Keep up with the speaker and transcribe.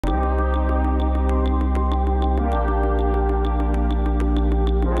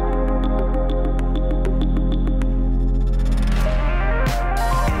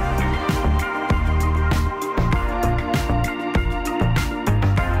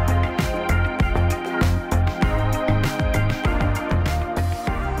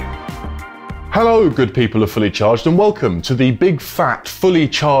Hello, good people of Fully Charged, and welcome to the Big Fat Fully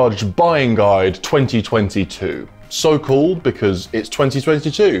Charged Buying Guide 2022. So called because it's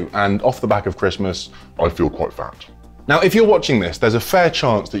 2022, and off the back of Christmas, I feel quite fat. Now, if you're watching this, there's a fair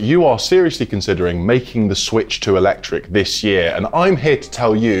chance that you are seriously considering making the switch to electric this year, and I'm here to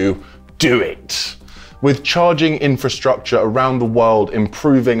tell you, do it. With charging infrastructure around the world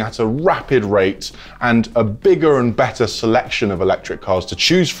improving at a rapid rate and a bigger and better selection of electric cars to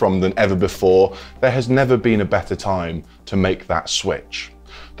choose from than ever before, there has never been a better time to make that switch.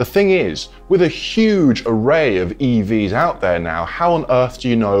 The thing is, with a huge array of EVs out there now, how on earth do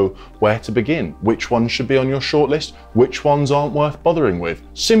you know where to begin? Which ones should be on your shortlist? Which ones aren't worth bothering with?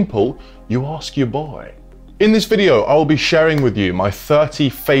 Simple, you ask your boy. In this video, I will be sharing with you my 30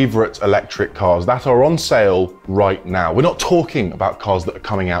 favorite electric cars that are on sale right now. We're not talking about cars that are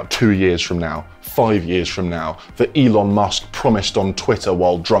coming out 2 years from now, 5 years from now, that Elon Musk promised on Twitter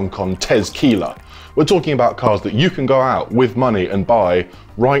while drunk on Tezquila. We're talking about cars that you can go out with money and buy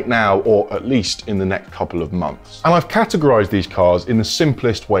right now, or at least in the next couple of months. And I've categorized these cars in the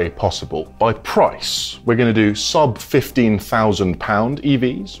simplest way possible. By price, we're going to do sub £15,000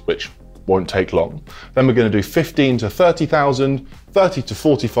 EVs, which won't take long. Then we're going to do 15 to 30,000, 30 to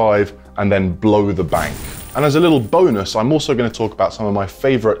 45, and then blow the bank. And as a little bonus, I'm also going to talk about some of my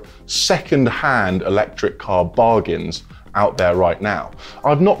favorite second-hand electric car bargains out there right now.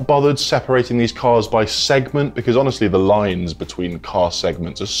 I've not bothered separating these cars by segment because honestly the lines between car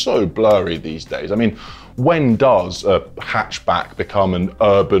segments are so blurry these days. I mean, when does a hatchback become an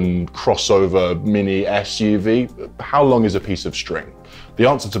urban crossover mini SUV? How long is a piece of string? The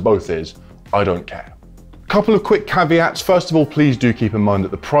answer to both is, I don't care. Couple of quick caveats. First of all, please do keep in mind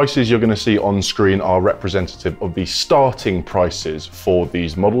that the prices you're going to see on screen are representative of the starting prices for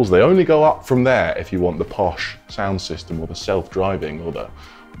these models. They only go up from there if you want the posh sound system or the self-driving or the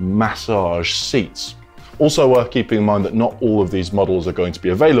massage seats. Also worth keeping in mind that not all of these models are going to be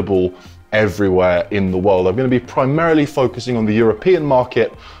available everywhere in the world. I'm going to be primarily focusing on the European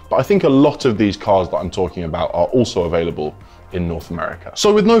market, but I think a lot of these cars that I'm talking about are also available in North America.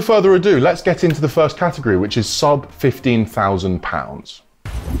 So with no further ado, let's get into the first category, which is sub £15,000.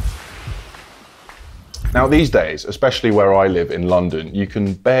 Now these days, especially where I live in London, you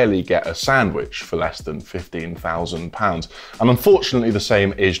can barely get a sandwich for less than £15,000. And unfortunately, the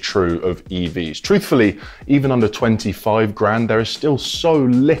same is true of EVs. Truthfully, even under 25 grand, there is still so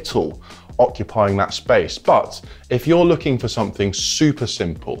little occupying that space. But if you're looking for something super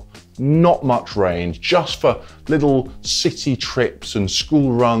simple, not much range, just for little city trips and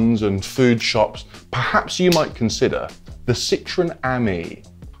school runs and food shops, perhaps you might consider the Citroën Ami.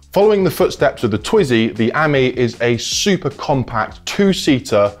 Following the footsteps of the Twizy, the Ami is a super compact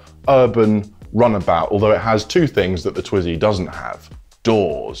two-seater urban runabout, although it has two things that the Twizy doesn't have.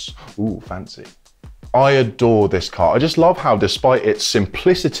 Doors. Ooh, fancy. I adore this car. I just love how, despite its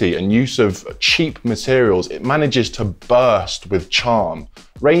simplicity and use of cheap materials, it manages to burst with charm.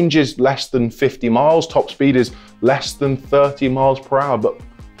 Range is less than 50 miles, top speed is less than 30 miles per hour, but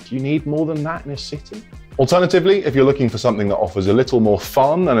do you need more than that in a city? Alternatively, if you're looking for something that offers a little more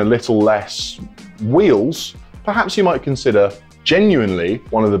fun and a little less wheels, perhaps you might consider genuinely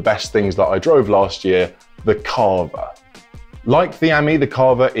one of the best things that I drove last year, the Carver. Like the Ami, the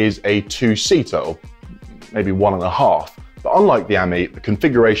Carver is a two-seater, or maybe 1.5. But unlike the Ami, the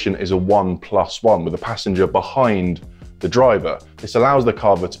configuration is a 1+1 with a passenger behind the driver. This allows the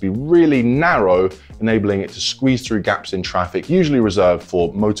Carver to be really narrow, enabling it to squeeze through gaps in traffic, usually reserved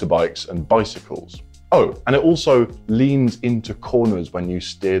for motorbikes and bicycles. Oh, and it also leans into corners when you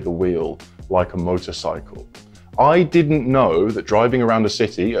steer the wheel like a motorcycle. I didn't know that driving around a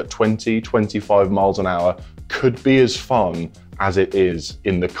city at 20-25 miles an hour could be as fun as it is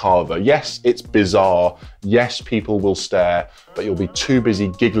in the Carver. Yes, it's bizarre. Yes, people will stare, but you'll be too busy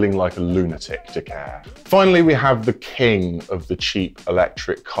giggling like a lunatic to care. Finally, we have the king of the cheap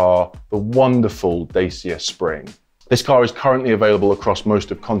electric car, the wonderful Dacia Spring. This car is currently available across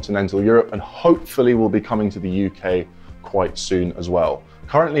most of continental Europe and hopefully will be coming to the UK quite soon as well.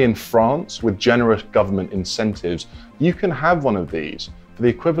 Currently in France, with generous government incentives, you can have one of these for the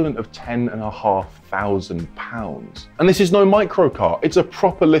equivalent of £10,500. And this is no microcar, it's a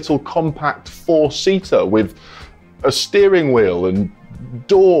proper little compact four-seater with a steering wheel and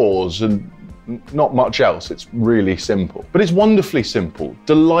doors and not much else. It's really simple. But it's wonderfully simple,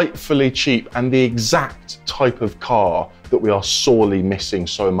 delightfully cheap, and the exact type of car that we are sorely missing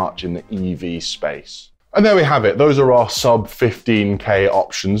so much in the EV space. And there we have it. Those are our sub 15K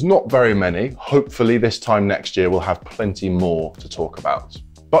options. Not very many. Hopefully this time next year we'll have plenty more to talk about.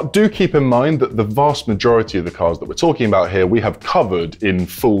 But do keep in mind that the vast majority of the cars that we're talking about here, we have covered in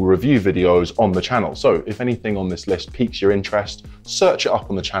full review videos on the channel. So if anything on this list piques your interest, search it up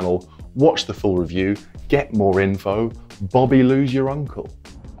on the channel, watch the full review, get more info. Bobby lose your uncle.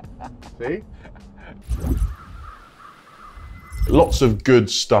 See? Lots of good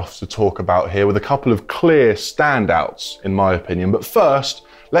stuff to talk about here with a couple of clear standouts, in my opinion. But first,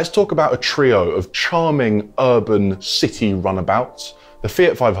 let's talk about a trio of charming urban city runabouts, the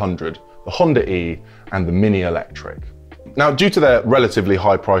Fiat 500, the Honda E, and the Mini Electric. Now, due to their relatively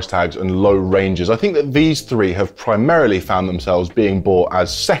high price tags and low ranges, I think that these three have primarily found themselves being bought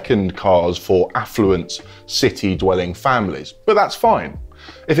as second cars for affluent city-dwelling families. But that's fine.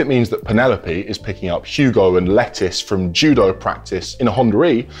 If it means that Penelope is picking up Hugo and Lettuce from judo practice in a Honda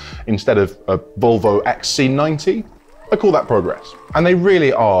E instead of a Volvo XC90, I call that progress. And they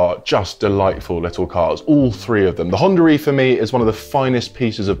really are just delightful little cars, all three of them. The Honda E for me is one of the finest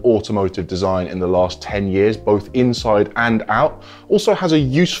pieces of automotive design in the last 10 years, both inside and out. Also has a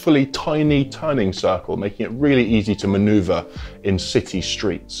usefully tiny turning circle, making it really easy to maneuver in city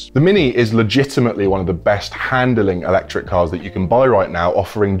streets. The Mini is legitimately one of the best handling electric cars that you can buy right now,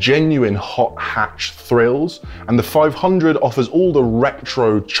 offering genuine hot hatch thrills. And the 500 offers all the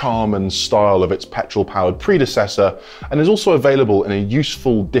retro charm and style of its petrol-powered predecessor, and is also available in a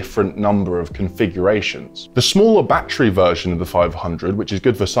useful different number of configurations. The smaller battery version of the 500, which is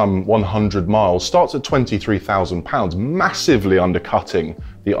good for some 100 miles, starts at £23,000, massively undercutting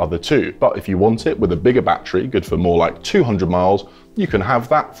the other two. But if you want it with a bigger battery, good for more like 200 miles, you can have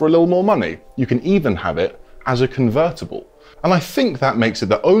that for a little more money. You can even have it as a convertible. And I think that makes it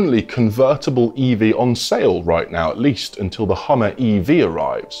the only convertible EV on sale right now, at least until the Hummer EV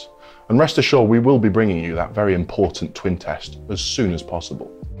arrives. And rest assured, we will be bringing you that very important twin test as soon as possible.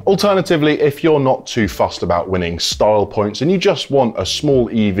 Alternatively, if you're not too fussed about winning style points and you just want a small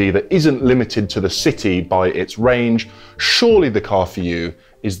EV that isn't limited to the city by its range, surely the car for you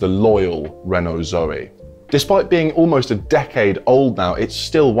is the loyal Renault Zoe. Despite being almost a decade old now, it's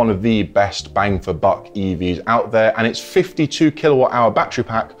still one of the best bang for buck EVs out there, and its 52 kilowatt hour battery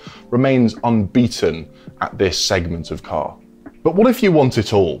pack remains unbeaten at this segment of car. But what if you want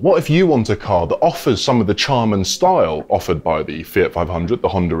it all? What if you want a car that offers some of the charm and style offered by the Fiat 500, the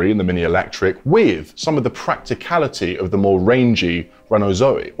Honda E and the Mini Electric, with some of the practicality of the more rangy Renault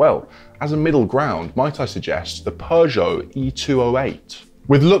Zoe? Well, as a middle ground, might I suggest the Peugeot E208.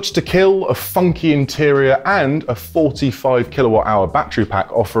 With looks to kill, a funky interior, and a 45 kilowatt hour battery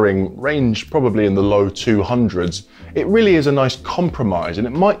pack offering range probably in the low 200s, it really is a nice compromise, and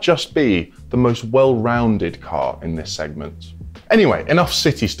it might just be the most well-rounded car in this segment. Anyway, enough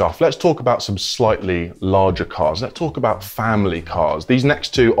city stuff. Let's talk about some slightly larger cars. Let's talk about family cars. These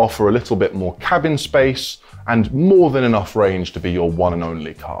next two offer a little bit more cabin space and more than enough range to be your one and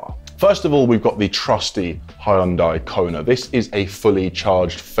only car. First of all, we've got the trusty Hyundai Kona. This is a fully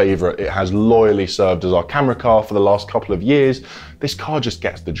charged favorite. It has loyally served as our camera car for the last couple of years. This car just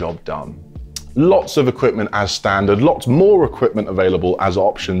gets the job done. Lots of equipment as standard, lots more equipment available as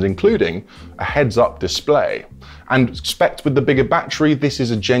options, including a heads-up display. And expect with the bigger battery, this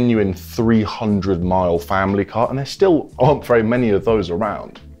is a genuine 300-mile family car, and there still aren't very many of those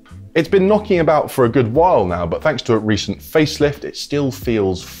around. It's been knocking about for a good while now, but thanks to a recent facelift, it still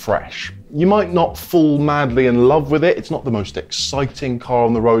feels fresh. You might not fall madly in love with it. It's not the most exciting car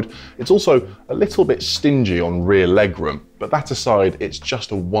on the road. It's also a little bit stingy on rear legroom, but that aside, it's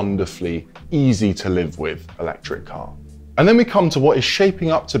just a wonderfully easy to live with electric car. And then we come to what is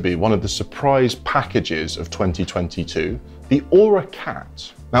shaping up to be one of the surprise packages of 2022, the Aura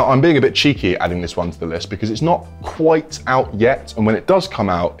Cat. Now, I'm being a bit cheeky adding this one to the list because it's not quite out yet, and when it does come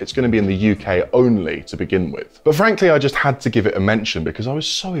out, it's going to be in the UK only to begin with. But frankly, I just had to give it a mention because I was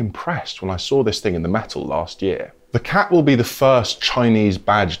so impressed when I saw this thing in the metal last year. The Cat will be the first Chinese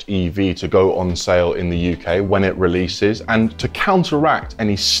badged EV to go on sale in the UK when it releases, and to counteract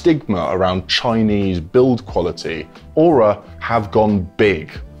any stigma around Chinese build quality, Aura have gone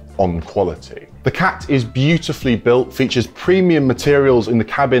big on quality. The Cat is beautifully built, features premium materials in the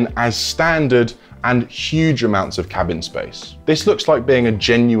cabin as standard, and huge amounts of cabin space. This looks like being a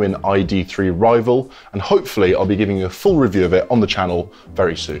genuine ID3 rival, and hopefully I'll be giving you a full review of it on the channel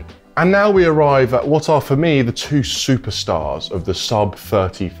very soon. And now we arrive at what are for me the two superstars of the sub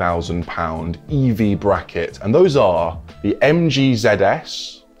 £30,000 EV bracket, and those are the MG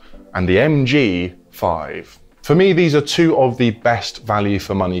ZS and the MG5. For me, these are two of the best value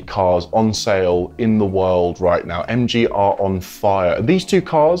for money cars on sale in the world right now. MG are on fire. And these two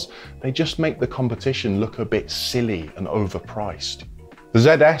cars, they just make the competition look a bit silly and overpriced. The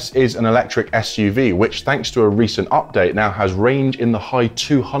ZS is an electric SUV, which thanks to a recent update now has range in the high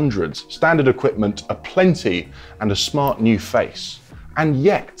 200s, standard equipment aplenty, and a smart new face. And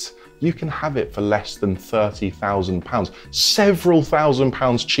yet, you can have it for less than £30,000, several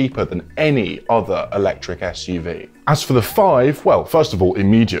 £1,000s cheaper than any other electric SUV. As for the 5, well, first of all,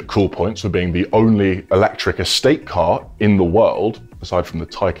 immediate cool points for being the only electric estate car in the world, aside from the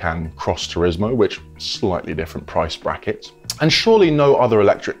Taycan Cross Turismo, which slightly different price brackets. And surely no other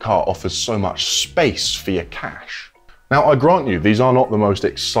electric car offers so much space for your cash. Now, I grant you, these are not the most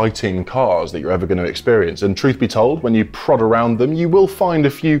exciting cars that you're ever going to experience, and truth be told, when you prod around them, you will find a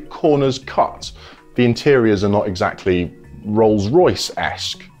few corners cut. The interiors are not exactly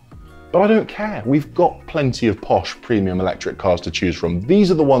Rolls-Royce-esque. But I don't care, we've got plenty of posh premium electric cars to choose from.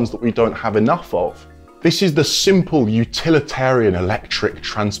 These are the ones that we don't have enough of. This is the simple utilitarian electric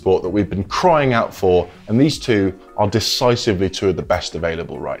transport that we've been crying out for, and these two are decisively two of the best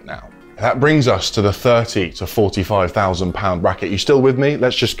available right now. That brings us to the £30,000 to £45,000 bracket. You still with me?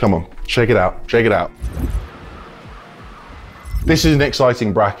 Let's just, come on, shake it out, shake it out. This is an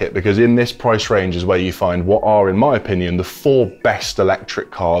exciting bracket because in this price range is where you find what are, in my opinion, the 4 best electric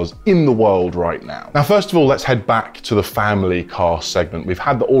cars in the world right now. Now, first of all, let's head back to the family car segment. We've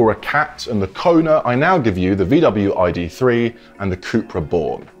had the Aura Cat and the Kona. I now give you the VW ID3 and the Cupra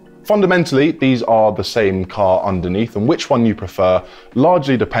Born. Fundamentally, these are the same car underneath, and which one you prefer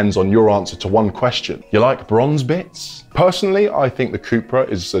largely depends on your answer to one question. You like bronze bits? Personally, I think the Cupra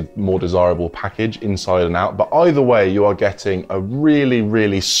is a more desirable package inside and out, but either way, you are getting a really,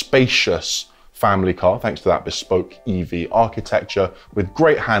 really spacious family car thanks to that bespoke EV architecture with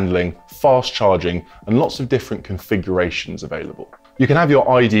great handling, fast charging, and lots of different configurations available. You can have your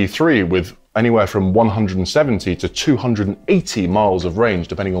ID3 with anywhere from 170 to 280 miles of range,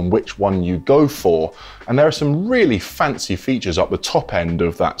 depending on which one you go for. And there are some really fancy features up the top end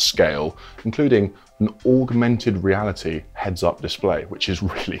of that scale, including an augmented reality heads-up display, which is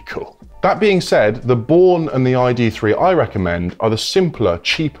really cool. That being said, the Born and the ID3 I recommend are the simpler,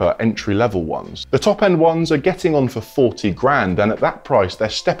 cheaper entry-level ones. The top-end ones are getting on for 40 grand, and at that price, they're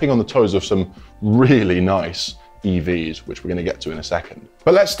stepping on the toes of some really nice EVs, which we're going to get to in a second.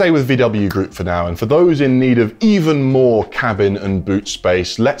 But let's stay with VW Group for now, and for those in need of even more cabin and boot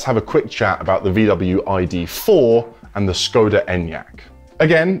space, let's have a quick chat about the VW ID4 and the Skoda Enyaq.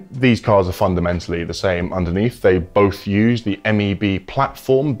 Again, these cars are fundamentally the same underneath. They both use the MEB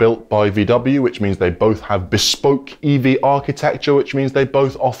platform built by VW, which means they both have bespoke EV architecture, which means they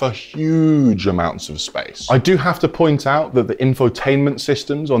both offer huge amounts of space. I do have to point out that the infotainment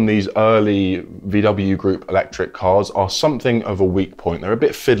systems on these early VW Group electric cars are something of a weak point. They're a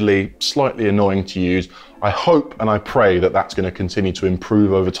bit fiddly, slightly annoying to use. I hope and I pray that that's going to continue to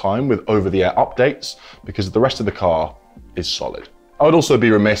improve over time with over-the-air updates, because the rest of the car is solid. I would also be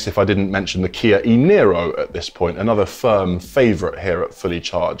remiss if I didn't mention the Kia e-Niro at this point, another firm favourite here at Fully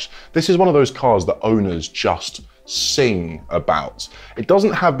Charged. This is one of those cars that owners just sing about. It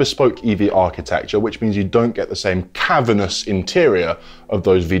doesn't have bespoke EV architecture, which means you don't get the same cavernous interior of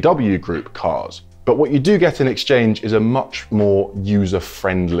those VW Group cars. But what you do get in exchange is a much more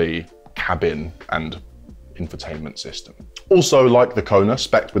user-friendly cabin and infotainment system. Also, like the Kona,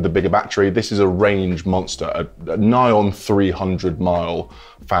 spec'd with the bigger battery, this is a range monster, a nigh on 300-mile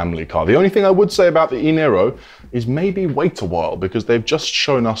family car. The only thing I would say about the e-Niro is maybe wait a while, because they've just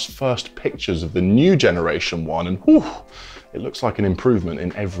shown us first pictures of the new generation one, and whew, it looks like an improvement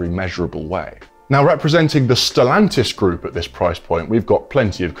in every measurable way. Now, representing the Stellantis group at this price point, we've got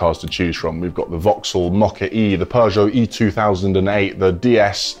plenty of cars to choose from. We've got the Vauxhall Mokka-e, the Peugeot E2008, the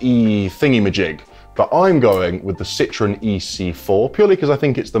DS E thingy-majig. But I'm going with the Citroën EC4 purely because I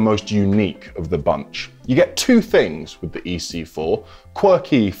think it's the most unique of the bunch. You get two things with the EC4: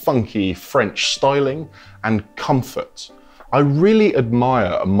 quirky, funky French styling and comfort. I really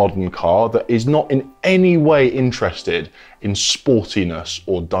admire a modern car that is not in any way interested in sportiness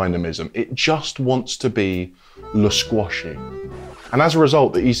or dynamism. It just wants to be le squashy. And as a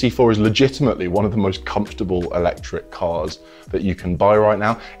result, the EC4 is legitimately one of the most comfortable electric cars that you can buy right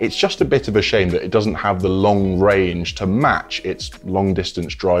now. It's just a bit of a shame that it doesn't have the long range to match its long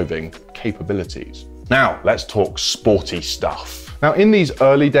distance driving capabilities. Now, let's talk sporty stuff. Now, in these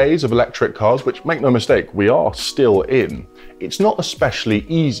early days of electric cars, which make no mistake, we are still in, it's not especially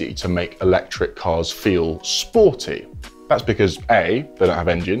easy to make electric cars feel sporty. That's because A, they don't have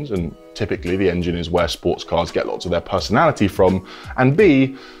engines, and typically the engine is where sports cars get lots of their personality from, and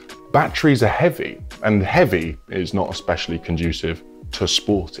B, batteries are heavy, and heavy is not especially conducive to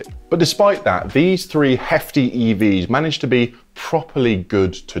sporty. But despite that, these three hefty EVs managed to be properly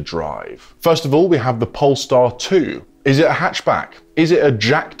good to drive. First of all, we have the Polestar 2, Is it a hatchback? Is it a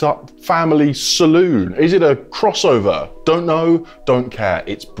jacked up family saloon? Is it a crossover? Don't know, don't care,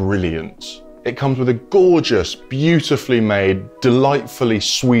 it's brilliant. It comes with a gorgeous, beautifully made, delightfully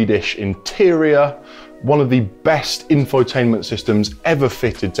Swedish interior, one of the best infotainment systems ever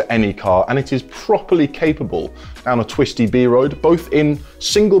fitted to any car, and it is properly capable down a twisty B road, both in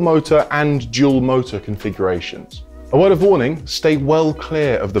single motor and dual motor configurations. A word of warning, stay well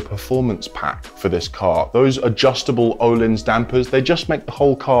clear of the performance pack for this car. Those adjustable Öhlins dampers, they just make the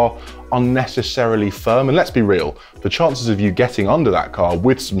whole car unnecessarily firm. And let's be real, the chances of you getting under that car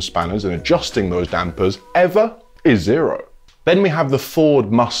with some spanners and adjusting those dampers ever is zero. Then we have the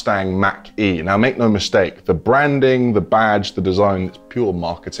Ford Mustang Mach-E. Now make no mistake, the branding, the badge, the design, it's pure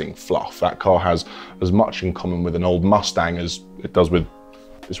marketing fluff. That car has as much in common with an old Mustang as it does with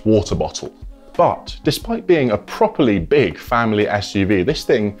this water bottle. But despite being a properly big family SUV, this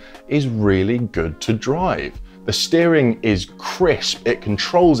thing is really good to drive. The steering is crisp, it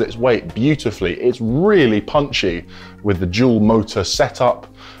controls its weight beautifully, it's really punchy with the dual motor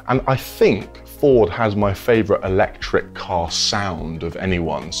setup, and I think Ford has my favourite electric car sound of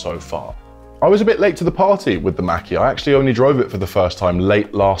anyone so far. I was a bit late to the party with the Mach-E. I actually only drove it for the first time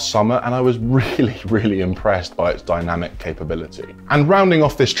late last summer, and I was really impressed by its dynamic capability. And rounding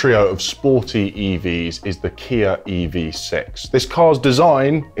off this trio of sporty EVs is the Kia EV6. This car's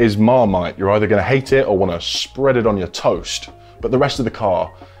design is Marmite. You're either going to hate it or want to spread it on your toast, but the rest of the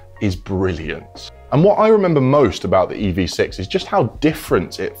car is brilliant. And what I remember most about the EV6 is just how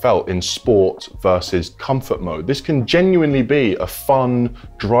different it felt in sport versus comfort mode. This can genuinely be a fun,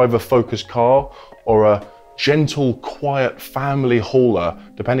 driver-focused car or a gentle, quiet family hauler,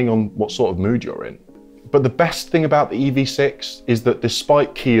 depending on what sort of mood you're in. But the best thing about the EV6 is that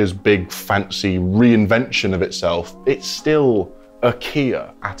despite Kia's big, fancy reinvention of itself, it's still a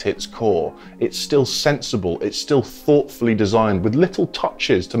Kia at its core. It's still sensible, it's still thoughtfully designed with little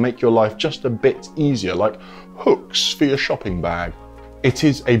touches to make your life just a bit easier, like hooks for your shopping bag. It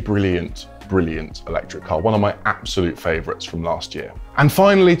is a brilliant electric car, one of my absolute favorites from last year. And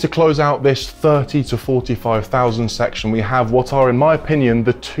finally, to close out this 30 to 45,000 section, we have what are, in my opinion,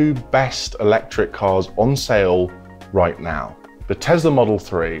 the two best electric cars on sale right now. The Tesla Model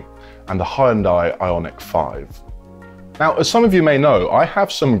 3 and the Hyundai Ioniq 5. Now, as some of you may know, I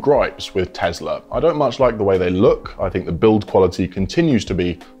have some gripes with Tesla. I don't much like the way they look. I think the build quality continues to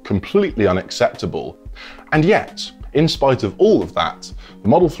be completely unacceptable. And yet, in spite of all of that, the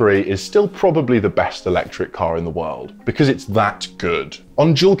Model 3 is still probably the best electric car in the world because it's that good.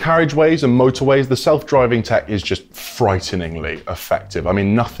 On dual carriageways and motorways, the self-driving tech is just frighteningly effective. I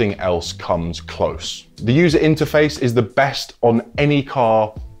mean, nothing else comes close. The user interface is the best on any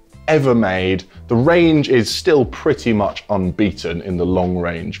car ever made. The range is still pretty much unbeaten in the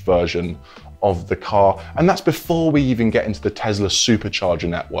long-range version of the car, and that's before we even get into the Tesla supercharger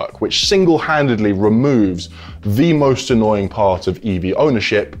network, which single-handedly removes the most annoying part of EV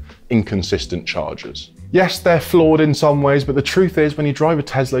ownership: inconsistent chargers. Yes, they're flawed in some ways, but the truth is, when you drive a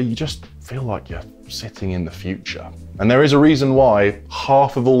Tesla, you just feel like you're sitting in the future. And there is a reason why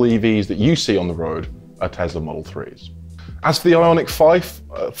half of all EVs that you see on the road are Tesla Model 3s. As for the Ioniq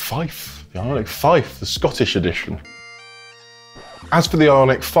 5, the Scottish edition. As for the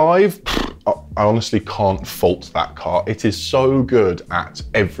Ioniq 5, I honestly can't fault that car. It is so good at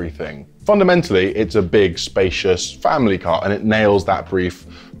everything. Fundamentally, it's a big, spacious family car, and it nails that brief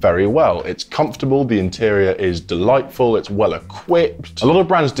very well. It's comfortable, the interior is delightful, it's well equipped. A lot of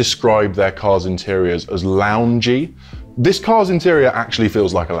brands describe their cars' interiors as loungy. This car's interior actually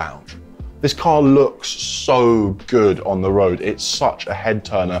feels like a lounge. This car looks so good on the road. It's such a head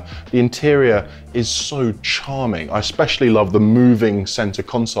turner. The interior is so charming. I especially love the moving center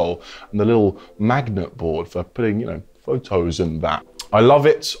console and the little magnet board for putting, photos and that. I love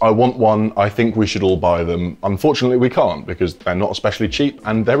it. I want one. I think we should all buy them. Unfortunately, we can't because they're not especially cheap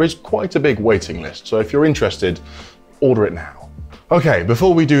and there is quite a big waiting list. So if you're interested, order it now. Okay,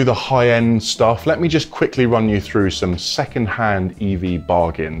 before we do the high-end stuff, let me just quickly run you through some second-hand EV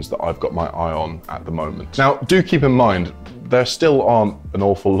bargains that I've got my eye on at the moment. Now, do keep in mind, there still aren't an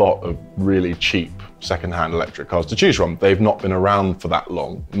awful lot of really cheap second-hand electric cars to choose from. They've not been around for that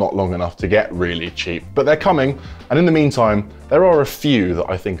long, not long enough to get really cheap, but they're coming. And in the meantime, there are a few that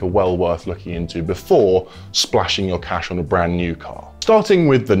I think are well worth looking into before splashing your cash on a brand new car. Starting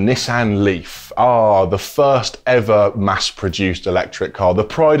with the Nissan Leaf. The first ever mass-produced electric car, the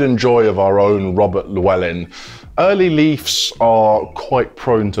pride and joy of our own Robert Llewellyn. Early Leafs are quite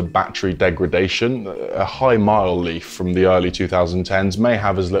prone to battery degradation. A high-mile Leaf from the early 2010s may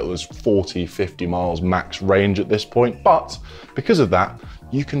have as little as 40, 50 miles max range at this point, but because of that,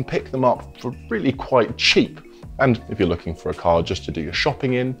 you can pick them up for really quite cheap. And if you're looking for a car just to do your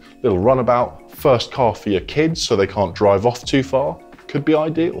shopping in, little runabout, first car for your kids so they can't drive off too far, could be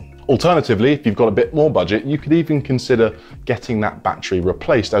ideal. Alternatively, if you've got a bit more budget, you could even consider getting that battery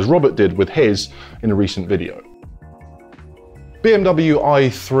replaced, as Robert did with his in a recent video. BMW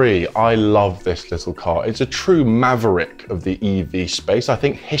i3, I love this little car. It's a true maverick of the EV space. I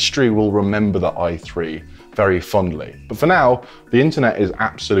think history will remember the i3 very fondly. But for now, the internet is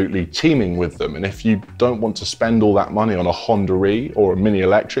absolutely teeming with them. And if you don't want to spend all that money on a Honda E or a Mini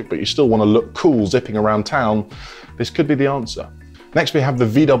Electric, but you still want to look cool zipping around town, this could be the answer. Next, we have the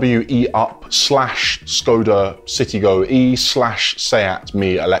VW e-up / Skoda Citigo E / Seat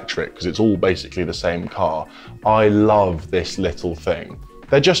Me Electric, because it's all basically the same car. I love this little thing.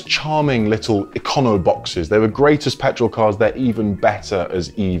 They're just charming little econo boxes. They were great as petrol cars, they're even better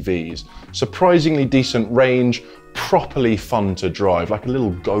as EVs. Surprisingly decent range, properly fun to drive, like a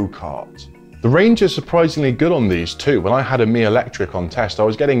little go-kart. The range is surprisingly good on these too. When I had a Me Electric on test, I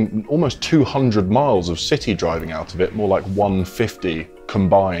was getting almost 200 miles of city driving out of it, more like 150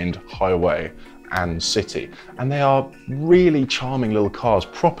 combined highway and city. And they are really charming little cars,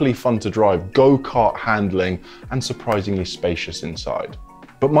 properly fun to drive, go-kart handling, and surprisingly spacious inside.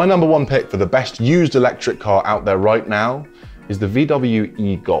 But my number one pick for the best used electric car out there right now is the VW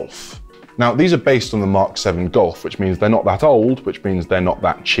e-Golf. Now, these are based on the Mark 7 Golf, which means they're not that old, which means they're not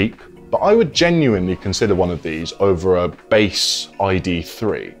that cheap. But I would genuinely consider one of these over a base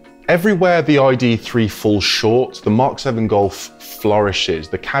ID3. Everywhere the ID3 falls short, the Mark 7 Golf flourishes.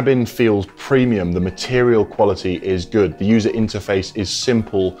 The cabin feels premium, the material quality is good, the user interface is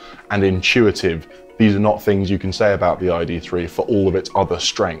simple and intuitive. These are not things you can say about the ID3 for all of its other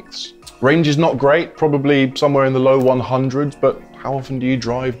strengths. Range is not great, probably somewhere in the low 100s, but how often do you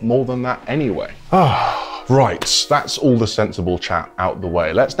drive more than that anyway? Right, that's all the sensible chat out the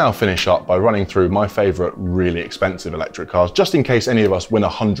way. Let's now finish up by running through my favorite really expensive electric cars, just in case any of us win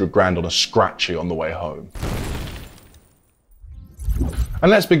 100 grand on a scratchy on the way home. And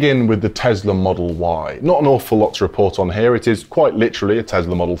let's begin with the Tesla Model Y. Not an awful lot to report on here. It is quite literally a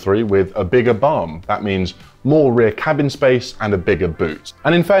Tesla Model 3 with a bigger bum. That means more rear cabin space and a bigger boot.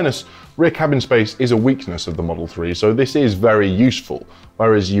 And in fairness, rear cabin space is a weakness of the Model 3, so this is very useful.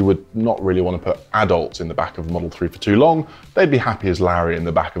 Whereas you would not really want to put adults in the back of a Model 3 for too long, they'd be happy as Larry in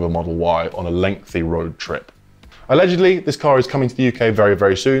the back of a Model Y on a lengthy road trip. Allegedly, this car is coming to the UK very,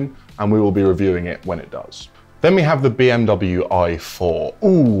 very soon, and we will be reviewing it when it does. Then we have the BMW i4.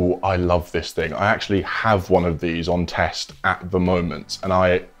 Ooh, I love this thing. I actually have one of these on test at the moment, and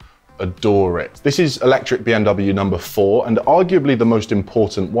I adore it. This is electric BMW number 4, and arguably the most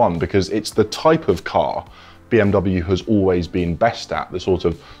important one because it's the type of car BMW has always been best at, the sort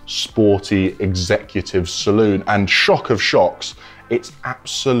of sporty executive saloon, and shock of shocks, it's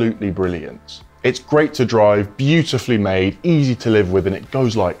absolutely brilliant. It's great to drive, beautifully made, easy to live with, and it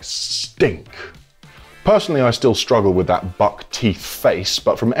goes like stink. Personally, I still struggle with that buck teeth face,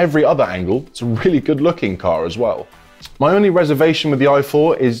 but from every other angle, it's a really good looking car as well. My only reservation with the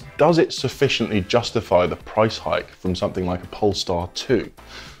i4 is, does it sufficiently justify the price hike from something like a Polestar 2?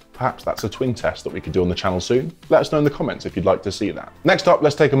 Perhaps that's a twin test that we could do on the channel soon. Let us know in the comments if you'd like to see that. Next up,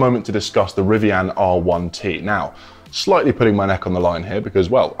 let's take a moment to discuss the Rivian R1T. Now, slightly putting my neck on the line here because,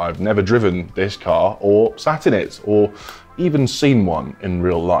 well, I've never driven this car or sat in it or even seen one in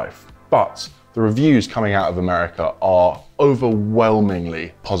real life. But the reviews coming out of America are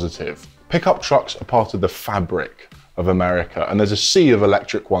overwhelmingly positive. Pickup trucks are part of the fabric of America, and there's a sea of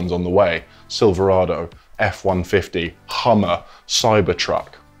electric ones on the way. Silverado, F-150, Hummer,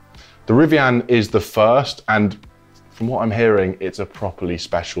 Cybertruck. The Rivian is the first, and from what I'm hearing, it's a properly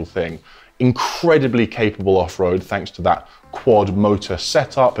special thing. Incredibly capable off-road thanks to that quad motor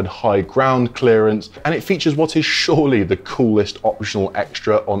setup and high ground clearance, and it features what is surely the coolest optional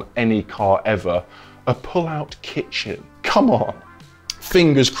extra on any car ever, a pull-out kitchen. Come on.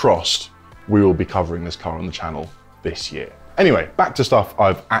 Fingers crossed we will be covering this car on the channel this year. Anyway, back to stuff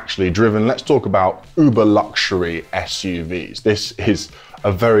I've actually driven. Let's talk about uber luxury SUVs. This is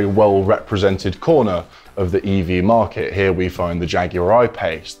a very well represented corner of the EV market. Here we find the Jaguar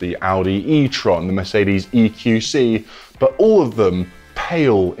I-Pace, the Audi e-tron, the Mercedes EQC, but all of them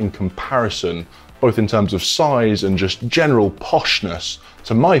pale in comparison, both in terms of size and just general poshness,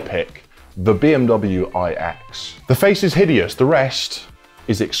 to my pick, the BMW iX. The face is hideous, the rest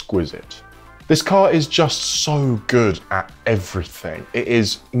is exquisite. This car is just so good at everything. It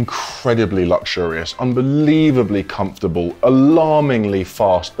is incredibly luxurious, unbelievably comfortable, alarmingly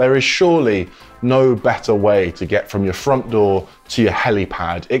fast. There is surely no better way to get from your front door to your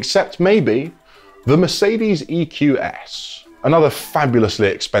helipad, except maybe the Mercedes EQS. Another fabulously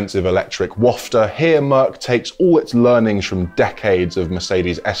expensive electric wafter. Here Merc takes all its learnings from decades of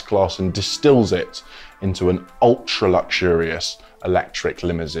Mercedes S-Class and distills it into an ultra luxurious electric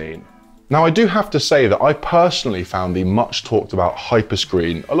limousine. Now, I do have to say that I personally found the much talked about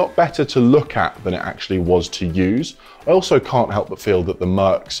Hyperscreen a lot better to look at than it actually was to use. I also can't help but feel that the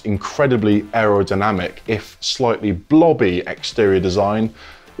Merc's incredibly aerodynamic, if slightly blobby exterior design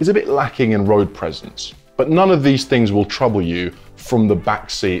is a bit lacking in road presence. But none of these things will trouble you from the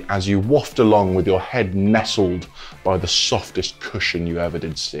backseat as you waft along with your head nestled by the softest cushion you ever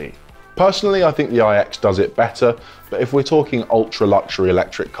did see. Personally, I think the iX does it better, but if we're talking ultra luxury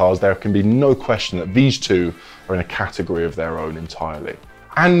electric cars, there can be no question that these two are in a category of their own entirely.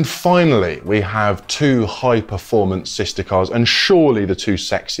 And finally, we have two high performance sister cars, and surely the two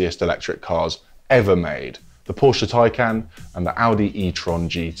sexiest electric cars ever made, the Porsche Taycan and the Audi e-tron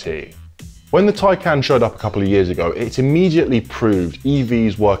GT. When the Taycan showed up a couple of years ago, it immediately proved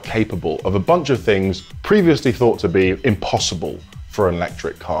EVs were capable of a bunch of things previously thought to be impossible for an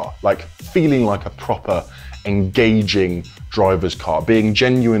electric car, like feeling like a proper, engaging driver's car, being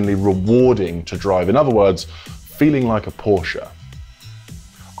genuinely rewarding to drive. In other words, feeling like a Porsche.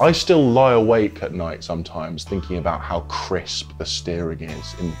 I still lie awake at night sometimes thinking about how crisp the steering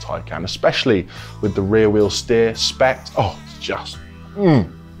is in the Taycan, especially with the rear wheel steer spec. Oh, it's just,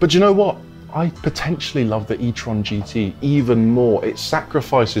 But you know what? I potentially love the e-tron GT even more. It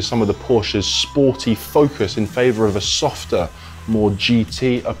sacrifices some of the Porsche's sporty focus in favor of a softer, more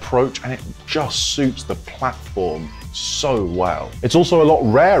GT approach, and it just suits the platform so well. It's also a lot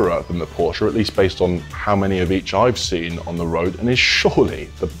rarer than the Porsche, at least based on how many of each I've seen on the road, and is surely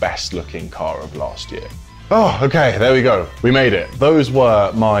the best looking car of last year. Oh, okay, there we go. We made it. Those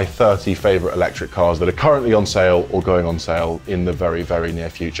were my 30 favorite electric cars that are currently on sale or going on sale in the very, very near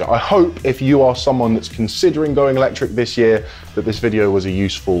future. I hope if you are someone that's considering going electric this year, that this video was a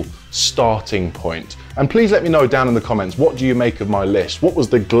useful starting point. And please let me know down in the comments, what do you make of my list? What was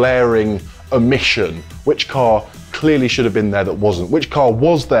the glaring omission? Which car clearly should have been there that wasn't? Which car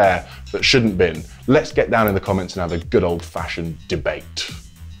was there that shouldn't been? Let's get down in the comments and have a good old-fashioned debate.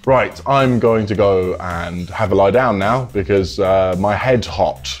 Right, I'm going to go and have a lie down now because my head's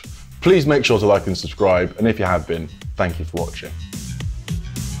hot. Please make sure to like and subscribe, and if you have been, thank you for watching.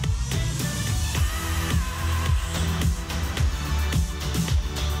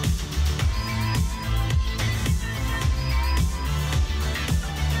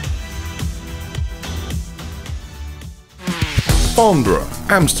 Farnborough,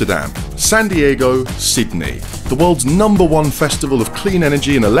 Amsterdam, San Diego, Sydney. The world's #1 festival of clean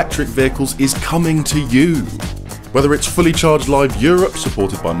energy and electric vehicles is coming to you. Whether it's Fully Charged Live Europe,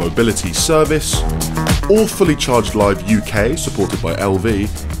 supported by Mobility Service, or Fully Charged Live UK, supported by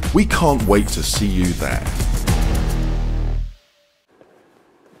LV, we can't wait to see you there.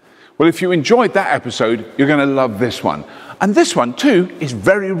 Well, if you enjoyed that episode, you're going to love this one. And this one, too, is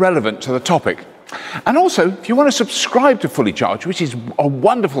very relevant to the topic. And also, if you want to subscribe to Fully Charged, which is a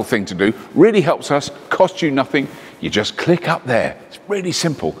wonderful thing to do, really helps us, costs you nothing, you just click up there. It's really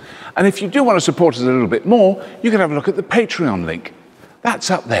simple. And if you do want to support us a little bit more, you can have a look at the Patreon link. That's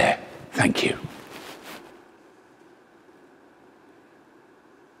up there. Thank you.